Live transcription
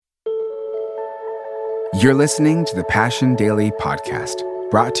You're listening to the Passion Daily Podcast,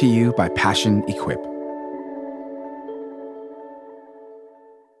 brought to you by Passion Equip.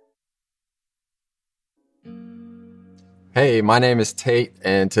 Hey, my name is Tate,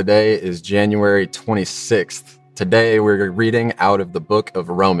 and today is January 26th. Today, we're reading out of the book of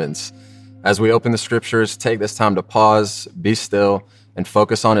Romans. As we open the scriptures, take this time to pause, be still, and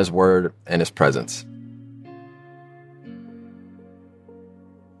focus on His word and His presence.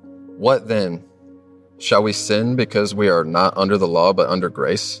 What then? Shall we sin because we are not under the law but under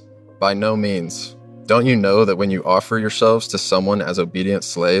grace? By no means. Don't you know that when you offer yourselves to someone as obedient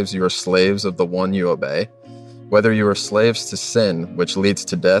slaves, you are slaves of the one you obey? Whether you are slaves to sin, which leads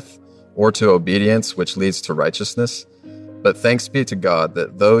to death, or to obedience, which leads to righteousness. But thanks be to God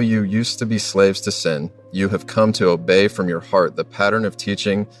that though you used to be slaves to sin, you have come to obey from your heart the pattern of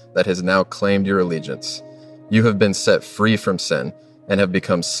teaching that has now claimed your allegiance. You have been set free from sin and have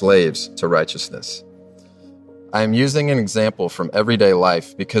become slaves to righteousness. I am using an example from everyday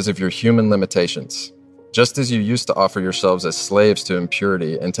life because of your human limitations. Just as you used to offer yourselves as slaves to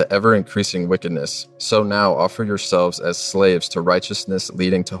impurity and to ever-increasing wickedness, so now offer yourselves as slaves to righteousness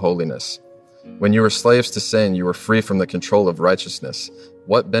leading to holiness. When you were slaves to sin, you were free from the control of righteousness.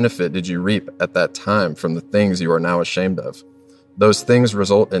 What benefit did you reap at that time from the things you are now ashamed of? Those things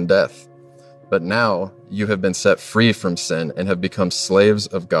result in death. But now you have been set free from sin and have become slaves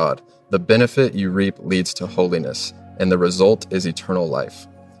of God. The benefit you reap leads to holiness, and the result is eternal life.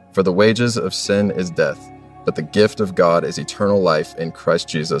 For the wages of sin is death, but the gift of God is eternal life in Christ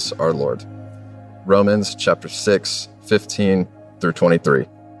Jesus our Lord. Romans chapter 6, 15 through 23.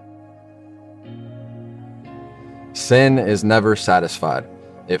 Sin is never satisfied.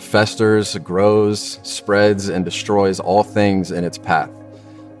 It festers, grows, spreads, and destroys all things in its path.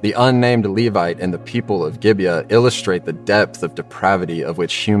 The unnamed Levite and the people of Gibeah illustrate the depth of depravity of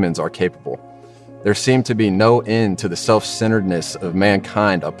which humans are capable. There seemed to be no end to the self-centeredness of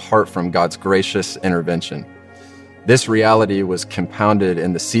mankind apart from God's gracious intervention. This reality was compounded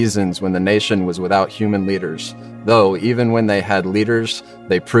in the seasons when the nation was without human leaders, though even when they had leaders,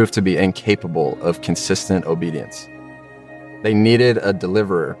 they proved to be incapable of consistent obedience. They needed a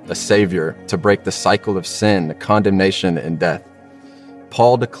deliverer, a savior, to break the cycle of sin, condemnation, and death.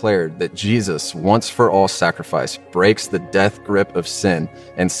 Paul declared that Jesus' once-for-all sacrifice breaks the death grip of sin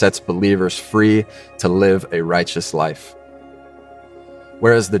and sets believers free to live a righteous life.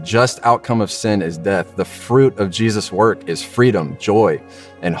 Whereas the just outcome of sin is death, the fruit of Jesus' work is freedom, joy,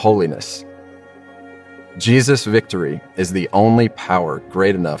 and holiness. Jesus' victory is the only power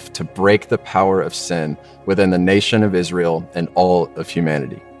great enough to break the power of sin within the nation of Israel and all of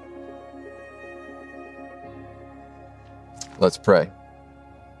humanity. Let's pray.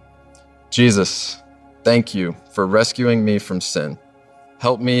 Jesus, thank you for rescuing me from sin.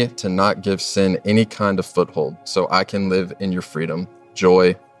 Help me to not give sin any kind of foothold so I can live in your freedom,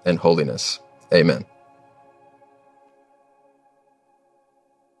 joy, and holiness. Amen.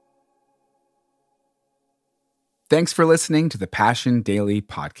 Thanks for listening to the Passion Daily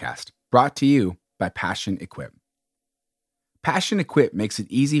Podcast, brought to you by Passion Equip. Passion Equip makes it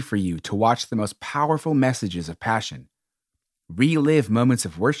easy for you to watch the most powerful messages of passion, relive moments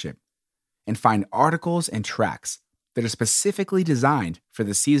of worship, and find articles and tracks that are specifically designed for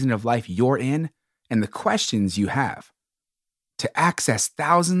the season of life you're in and the questions you have. To access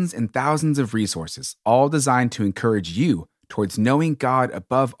thousands and thousands of resources, all designed to encourage you towards knowing God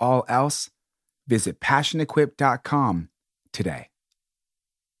above all else, visit PassionEquip.com today.